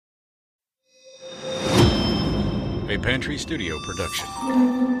a Pantry Studio production.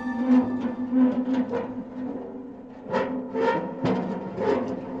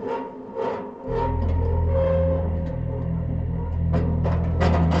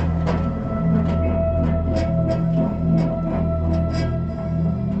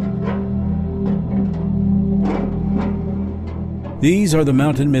 These are the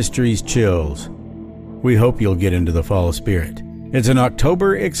Mountain Mysteries Chills. We hope you'll get into the fall spirit. It's an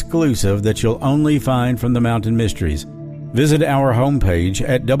October exclusive that you'll only find from the Mountain Mysteries. Visit our homepage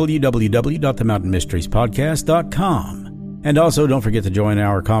at www.themountainmysteriespodcast.com. And also don't forget to join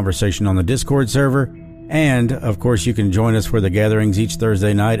our conversation on the Discord server. And, of course, you can join us for the gatherings each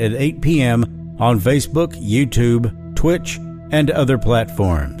Thursday night at 8 p.m. on Facebook, YouTube, Twitch, and other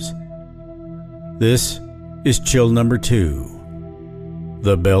platforms. This is Chill number 2.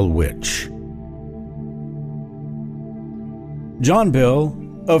 The Bell Witch. John Bell,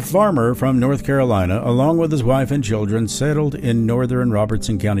 a farmer from North Carolina, along with his wife and children, settled in northern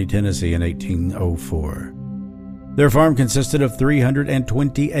Robertson County, Tennessee in 1804. Their farm consisted of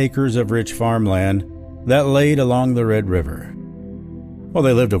 320 acres of rich farmland that laid along the Red River. Well,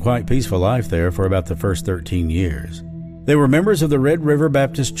 they lived a quite peaceful life there for about the first 13 years. They were members of the Red River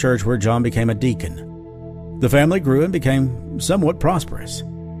Baptist Church, where John became a deacon. The family grew and became somewhat prosperous.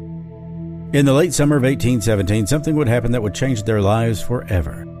 In the late summer of 1817, something would happen that would change their lives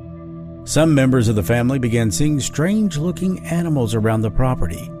forever. Some members of the family began seeing strange-looking animals around the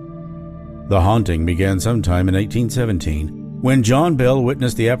property. The haunting began sometime in 1817, when John Bell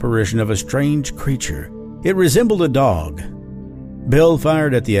witnessed the apparition of a strange creature. It resembled a dog. Bell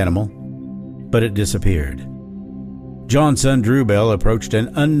fired at the animal, but it disappeared. John's son Drew Bell approached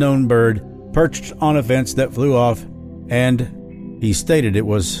an unknown bird perched on a fence that flew off, and he stated it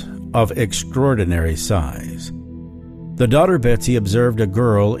was of extraordinary size. The daughter Betsy observed a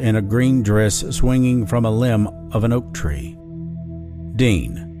girl in a green dress swinging from a limb of an oak tree.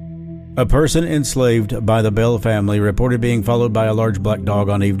 Dean, a person enslaved by the Bell family, reported being followed by a large black dog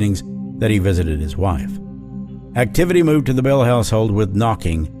on evenings that he visited his wife. Activity moved to the Bell household with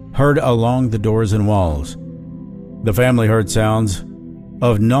knocking heard along the doors and walls. The family heard sounds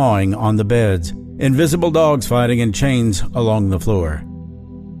of gnawing on the beds, invisible dogs fighting, and chains along the floor.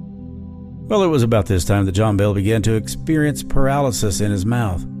 Well, it was about this time that John Bell began to experience paralysis in his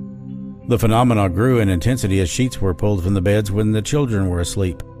mouth. The phenomena grew in intensity as sheets were pulled from the beds when the children were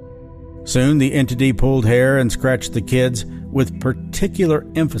asleep. Soon the entity pulled hair and scratched the kids, with particular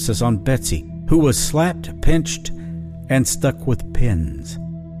emphasis on Betsy, who was slapped, pinched, and stuck with pins.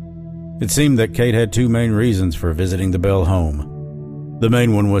 It seemed that Kate had two main reasons for visiting the Bell home. The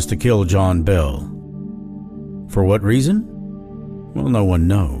main one was to kill John Bell. For what reason? Well, no one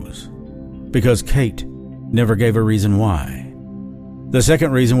knows, because Kate never gave a reason why. The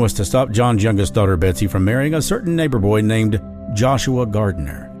second reason was to stop John's youngest daughter Betsy from marrying a certain neighbor boy named Joshua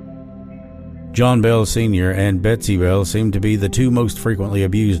Gardner. John Bell Sr. and Betsy Bell seemed to be the two most frequently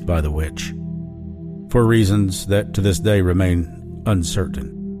abused by the witch, for reasons that to this day remain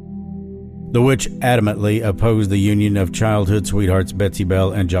uncertain. The witch adamantly opposed the union of childhood sweethearts Betsy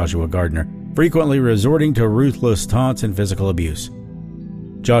Bell and Joshua Gardner, frequently resorting to ruthless taunts and physical abuse.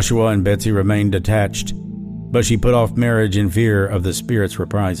 Joshua and Betsy remained attached, but she put off marriage in fear of the spirit's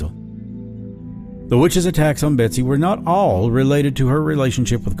reprisal. The witch's attacks on Betsy were not all related to her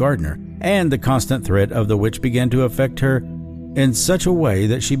relationship with Gardner, and the constant threat of the witch began to affect her in such a way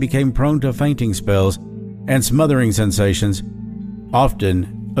that she became prone to fainting spells and smothering sensations,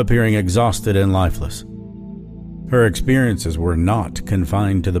 often appearing exhausted and lifeless. Her experiences were not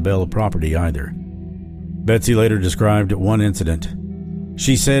confined to the Bell property either. Betsy later described one incident.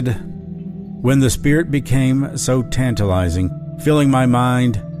 She said, "When the spirit became so tantalizing, filling my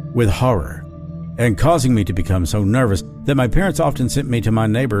mind with horror and causing me to become so nervous that my parents often sent me to my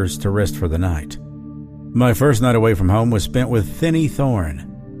neighbors to rest for the night. My first night away from home was spent with Thinny Thorne.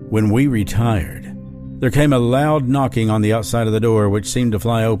 When we retired, there came a loud knocking on the outside of the door, which seemed to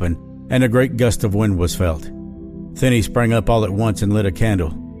fly open, and a great gust of wind was felt. Thinny sprang up all at once and lit a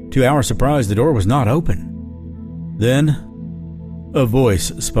candle. To our surprise, the door was not open. Then a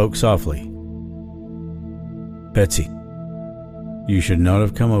voice spoke softly. 'Betsy, you should not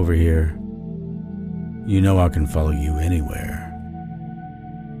have come over here. You know I can follow you anywhere.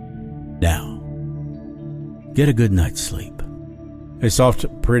 Now, get a good night's sleep.' A soft,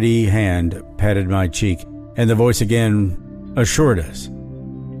 pretty hand patted my cheek, and the voice again assured us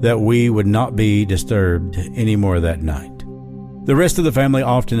that we would not be disturbed any more that night. The rest of the family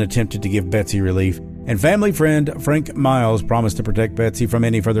often attempted to give Betsy relief, and family friend Frank Miles promised to protect Betsy from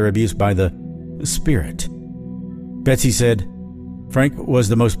any further abuse by the spirit. Betsy said Frank was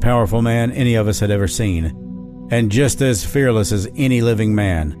the most powerful man any of us had ever seen, and just as fearless as any living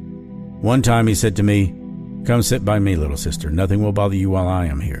man. One time he said to me, "Come sit by me, little sister. Nothing will bother you while I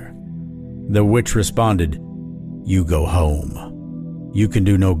am here." The witch responded, "You go home. You can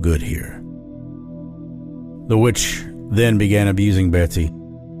do no good here." The witch then began abusing Betsy,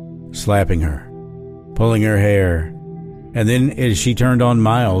 slapping her, pulling her hair, and then as she turned on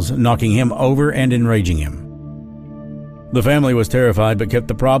Miles, knocking him over and enraging him. The family was terrified but kept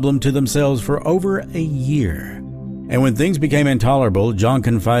the problem to themselves for over a year. And when things became intolerable, John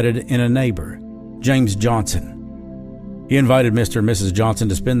confided in a neighbor, James Johnson. He invited Mr. and Mrs. Johnson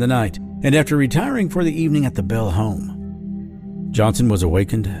to spend the night, and after retiring for the evening at the Bell home, Johnson was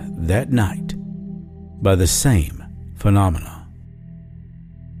awakened that night by the same phenomena.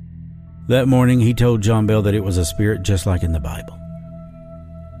 That morning, he told John Bell that it was a spirit just like in the Bible.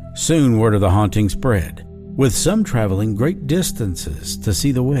 Soon, word of the haunting spread, with some traveling great distances to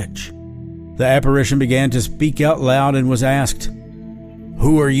see the witch. The apparition began to speak out loud and was asked,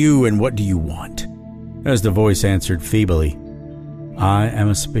 "Who are you and what do you want?" As the voice answered feebly, "I am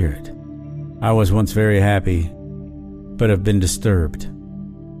a spirit. I was once very happy, but have been disturbed."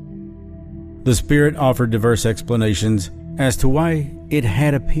 The spirit offered diverse explanations as to why it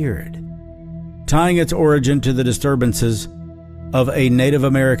had appeared, tying its origin to the disturbances of a Native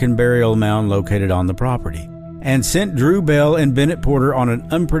American burial mound located on the property, and sent Drew Bell and Bennett Porter on an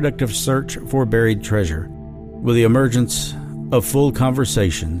unproductive search for buried treasure. With the emergence of full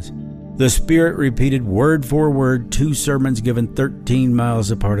conversations, the spirit repeated word for word 2 sermons given 13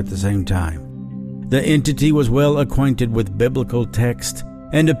 miles apart at the same time. The entity was well acquainted with biblical text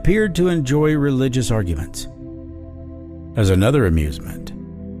and appeared to enjoy religious arguments. As another amusement,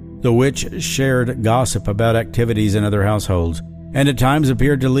 the witch shared gossip about activities in other households, and at times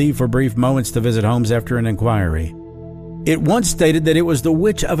appeared to leave for brief moments to visit homes after an inquiry. It once stated that it was the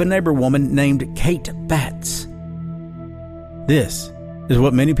witch of a neighbor woman named Kate Batts. This is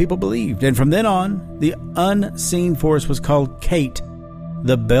what many people believed, and from then on, the unseen force was called Kate,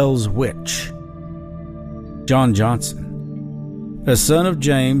 the Bell's Witch. John Johnson, a son of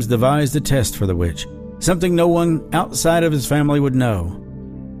James, devised a test for the witch, something no one outside of his family would know.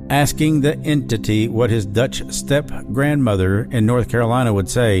 Asking the entity what his Dutch step-grandmother in North Carolina would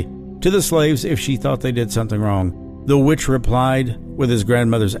say to the slaves if she thought they did something wrong, the witch replied with his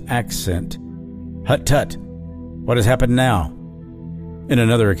grandmother's accent, "Hut tut, what has happened now?" In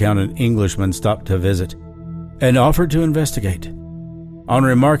another account, an Englishman stopped to visit and offered to investigate. On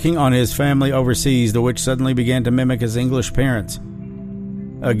remarking on his family overseas, the witch suddenly began to mimic his English parents.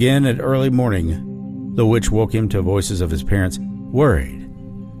 Again at early morning, the witch woke him to voices of his parents, worried,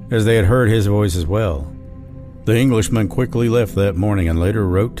 as they had heard his voice as well. The Englishman quickly left that morning and later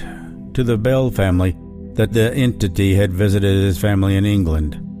wrote to the Bell family that the entity had visited his family in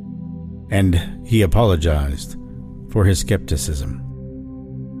England, and he apologized for his skepticism.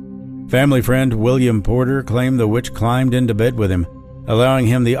 Family friend William Porter claimed the witch climbed into bed with him, allowing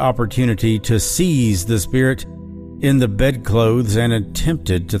him the opportunity to seize the spirit in the bedclothes and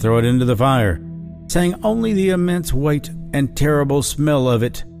attempted to throw it into the fire, saying only the immense weight and terrible smell of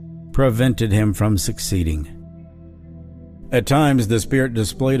it prevented him from succeeding. At times, the spirit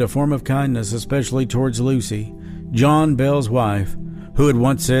displayed a form of kindness, especially towards Lucy, John Bell's wife, who had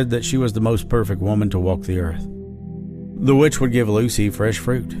once said that she was the most perfect woman to walk the earth. The witch would give Lucy fresh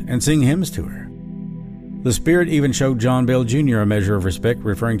fruit and sing hymns to her. The spirit even showed John Bell Jr. a measure of respect,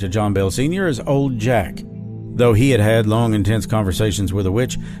 referring to John Bell Sr. as Old Jack, though he had had long, intense conversations with the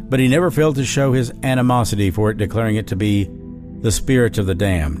witch, but he never failed to show his animosity for it, declaring it to be the spirit of the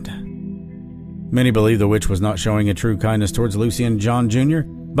damned. Many believe the witch was not showing a true kindness towards Lucy and John Jr.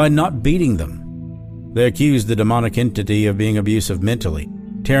 by not beating them. They accused the demonic entity of being abusive mentally,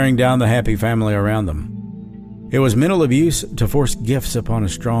 tearing down the happy family around them. It was mental abuse to force gifts upon a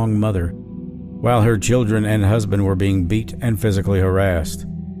strong mother, while her children and husband were being beat and physically harassed.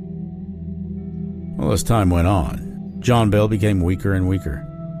 Well, as time went on, John Bell became weaker and weaker.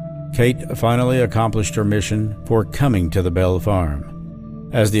 Kate finally accomplished her mission for coming to the Bell farm.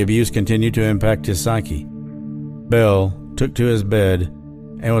 As the abuse continued to impact his psyche, Bell took to his bed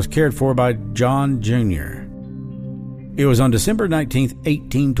and was cared for by John Jr. It was on December 19,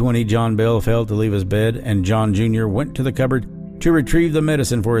 1820, John Bell failed to leave his bed, and John Jr. went to the cupboard to retrieve the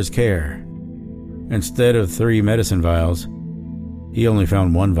medicine for his care. Instead of 3 medicine vials, he only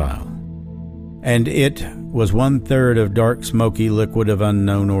found 1 vial, and it was 1/3 of dark, smoky liquid of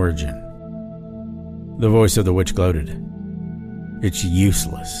unknown origin. The voice of the witch gloated. "It's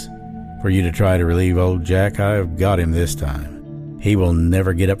useless for you to try to relieve old Jack. I have got him this time. He will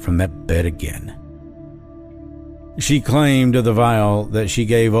never get up from that bed again." She claimed of the vial that she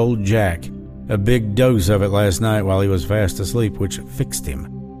gave old Jack a big dose of it last night while he was fast asleep, which fixed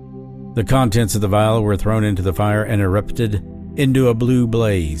him. The contents of the vial were thrown into the fire and erupted into a blue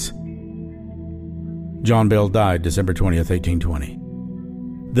blaze. John Bell died December 20th, 1820.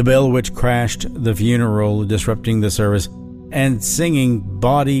 The Bell Witch crashed the funeral, disrupting the service and singing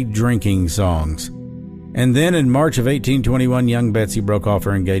bawdy drinking songs. And then in March of 1821, young Betsy broke off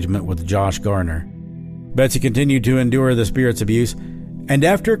her engagement with Josh Garner. Betsy continued to endure the spirit's abuse, and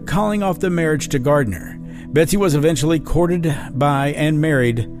after calling off the marriage to Gardner, Betsy was eventually courted by and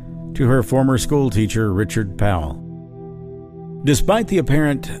married to her former schoolteacher, Richard Powell. Despite the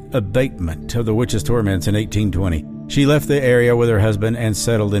apparent abatement of the witch's torments in 1820, she left the area with her husband and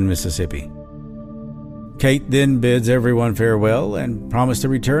settled in Mississippi. Kate then bids everyone farewell and promised to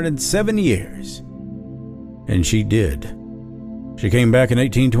return in 7 years. And she did. She came back in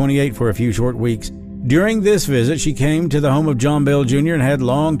 1828 for a few short weeks. During this visit, she came to the home of John Bell Jr. and had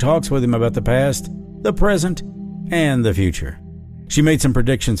long talks with him about the past, the present, and the future. She made some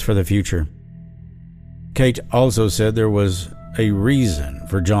predictions for the future. Kate also said there was a reason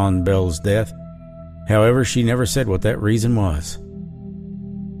for John Bell's death. However, she never said what that reason was.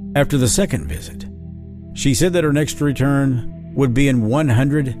 After the second visit, she said that her next return would be in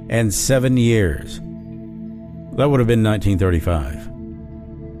 107 years. That would have been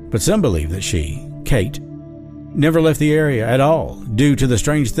 1935. But some believe that she, Kate, never left the area at all due to the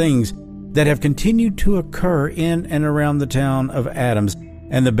strange things that have continued to occur in and around the town of Adams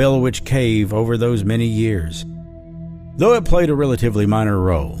and the Bell Witch Cave over those many years. Though it played a relatively minor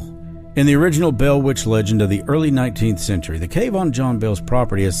role in the original Bell Witch legend of the early 19th century, the cave on John Bell's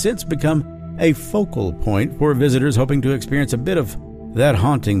property has since become a focal point for visitors hoping to experience a bit of that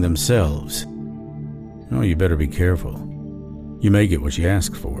haunting themselves. Oh, you better be careful. You may get what you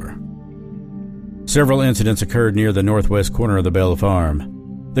ask for. Several incidents occurred near the northwest corner of the Bell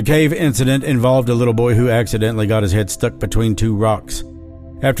farm. The cave incident involved a little boy who accidentally got his head stuck between two rocks.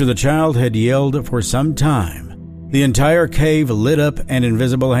 After the child had yelled for some time, the entire cave lit up and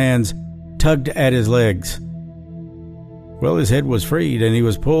invisible hands tugged at his legs. Well, his head was freed and he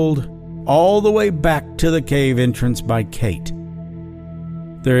was pulled all the way back to the cave entrance by Kate.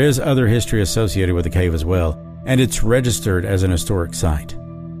 There is other history associated with the cave as well, and it's registered as an historic site.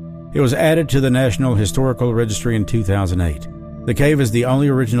 It was added to the National Historical Registry in 2008. The cave is the only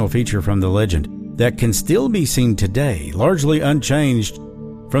original feature from the legend that can still be seen today, largely unchanged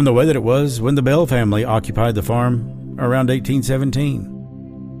from the way that it was when the Bell family occupied the farm around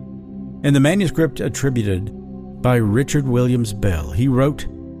 1817. In the manuscript attributed by Richard Williams Bell, he wrote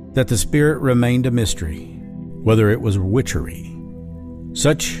that the spirit remained a mystery, whether it was witchery,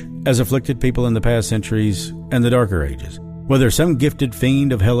 such as afflicted people in the past centuries and the darker ages, whether some gifted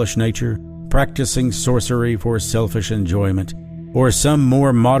fiend of hellish nature practicing sorcery for selfish enjoyment, or some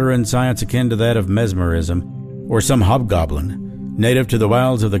more modern science akin to that of mesmerism, or some hobgoblin native to the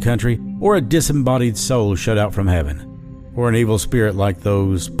wilds of the country, or a disembodied soul shut out from heaven, or an evil spirit like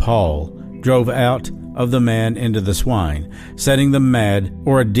those Paul drove out of the man into the swine, setting them mad,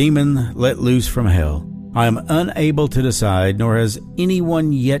 or a demon let loose from hell. I am unable to decide, nor has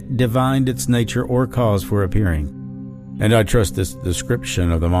anyone yet divined its nature or cause for appearing. And I trust this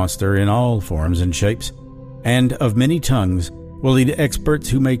description of the monster in all forms and shapes, and of many tongues, will lead experts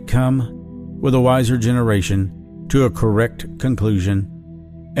who may come with a wiser generation to a correct conclusion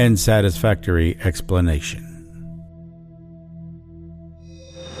and satisfactory explanation.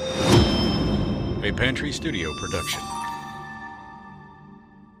 A Pantry Studio production.